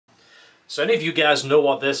So any of you guys know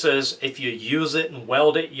what this is? If you use it and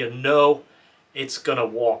weld it, you know it's gonna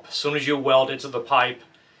warp. As soon as you weld it to the pipe,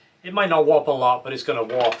 it might not warp a lot, but it's gonna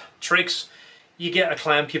warp. Tricks, you get a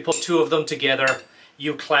clamp, you put two of them together,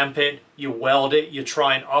 you clamp it, you weld it, you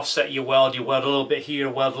try and offset your weld, you weld a little bit here,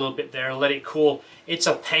 weld a little bit there, let it cool. It's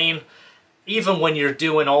a pain. Even when you're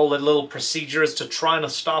doing all the little procedures to try to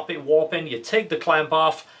stop it warping, you take the clamp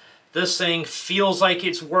off, this thing feels like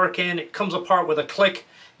it's working, it comes apart with a click,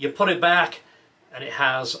 you put it back, and it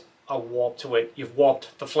has a warp to it. You've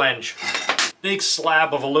warped the flange. Big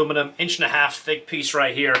slab of aluminum, 1.5 inch thick piece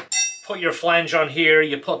right here. Put your flange on here,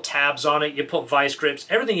 you put tabs on it, you put vice grips,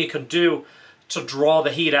 everything you can do to draw the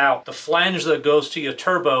heat out. The flange that goes to your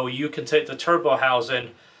turbo, you can take the turbo housing,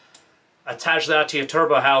 attach that to your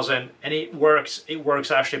turbo housing, and it works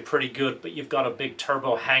actually pretty good, but you've got a big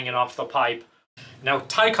turbo hanging off the pipe. Now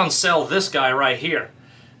Ticon sell this guy right here.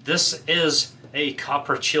 This is a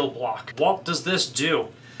copper chill block. What does this do?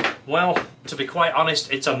 Well, to be quite honest,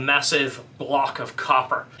 it's a massive block of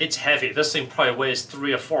copper. It's heavy. This thing probably weighs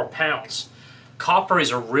 3 or 4 pounds. Copper is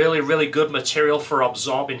a really good material for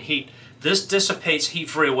absorbing heat. This dissipates heat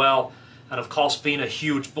very well, and of course being a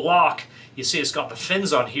huge block, you see it's got the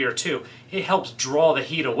fins on here too. It helps draw the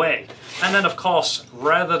heat away. And then of course,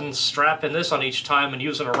 rather than strapping this on each time and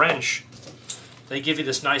using a wrench, they give you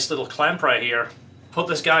this nice little clamp right here. Put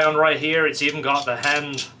this guy on right here. It's even got the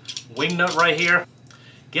hand wing nut right here.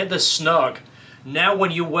 Get this snug. Now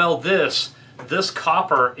when you weld this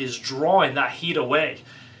copper is drawing that heat away.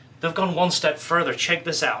 They've gone one step further. Check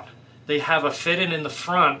this out. They have a fitting in the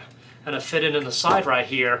front and a fitting in the side right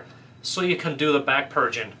here, so you can do the back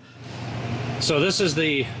purging. So this is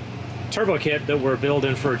the turbo kit that we're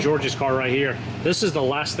building for George's car right here. This is the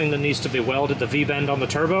last thing that needs to be welded, the V-bend on the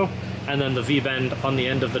turbo, and then the V-bend on the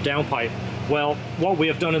end of the downpipe. Well, what we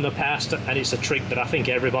have done in the past, and it's a trick that I think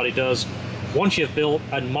everybody does, once you've built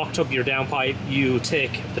and mocked up your downpipe, you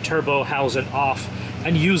take the turbo housing off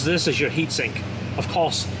and use this as your heatsink. Of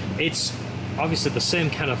course, it's obviously the same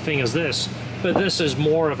kind of thing as this, but this is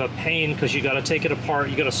more of a pain because you got to take it apart,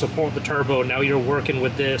 you got to support the turbo, now you're working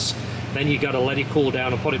with this, then you got to let it cool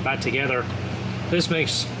down and put it back together. This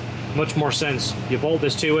makes much more sense. You bolt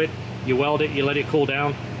this to it, you weld it, you let it cool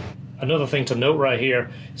down. Another thing to note right here,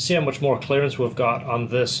 see how much more clearance we've got on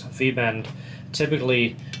this V-bend.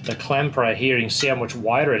 Typically the clamp right here, you can see how much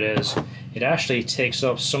wider it is. It actually takes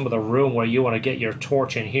up some of the room where you want to get your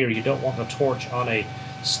torch in here. You don't want the torch on a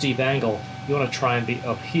steep angle, you want to try and be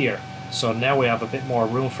up here. So now we have a bit more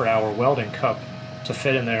room for our welding cup to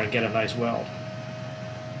fit in there and get a nice weld.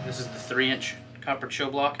 This is the 3-inch copper chill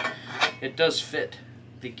block. It does fit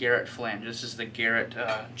the Garrett flange. This is the Garrett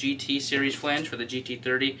GT series flange for the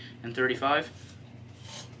GT30 and 35.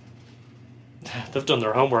 They've done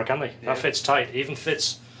their homework, haven't they? Yeah. That fits tight. It even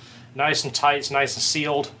fits nice and tight. It's nice and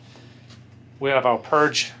sealed. We have our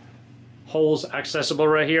purge holes accessible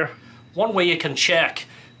right here. One way you can check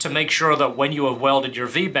to make sure that when you have welded your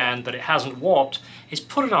V-band that it hasn't warped is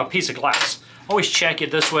put it on a piece of glass. Always check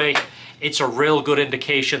it this way. It's a real good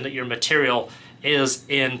indication that your material is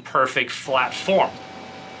in perfect flat form.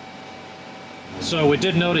 So we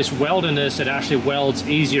did notice welding this, it actually welds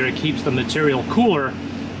easier, it keeps the material cooler.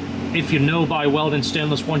 If you know by welding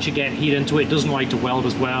stainless, once you get heat into it, it doesn't like to weld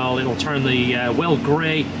as well. It'll turn the weld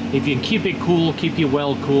gray. If you can keep it cool, keep your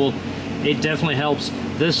weld cool, it definitely helps.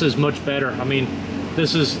 This is much better. I mean,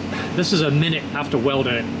 this is a minute after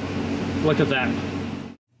welding it. Look at that.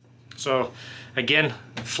 So again,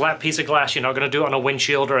 flat piece of glass. You're not going to do it on a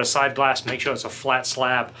windshield or a side glass. Make sure it's a flat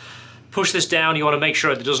slab. Push this down. You want to make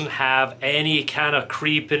sure it doesn't have any kind of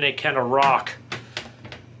creep in it, kind of rock.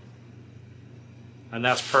 And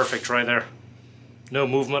that's perfect right there. No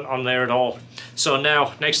movement on there at all. So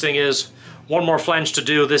now, next thing is one more flange to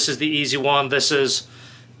do. This is the easy one. This is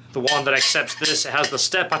the one that accepts this. It has the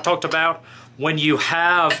step I talked about. When you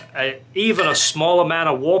have even a small amount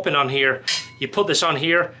of warping on here, you put this on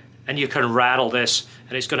here and you can rattle this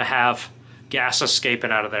and it's going to have gas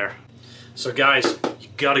escaping out of there. So guys, you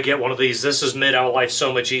got to get one of these. This has made our life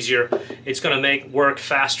so much easier. It's going to make work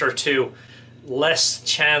faster too. Less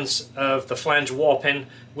chance of the flange warping,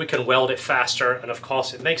 we can weld it faster, and of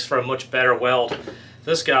course it makes for a much better weld.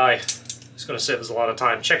 This guy is going to save us a lot of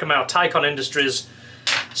time. Check them out, Ticon Industries,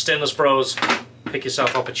 Stainless Bros. Pick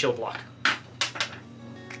yourself up a chill block.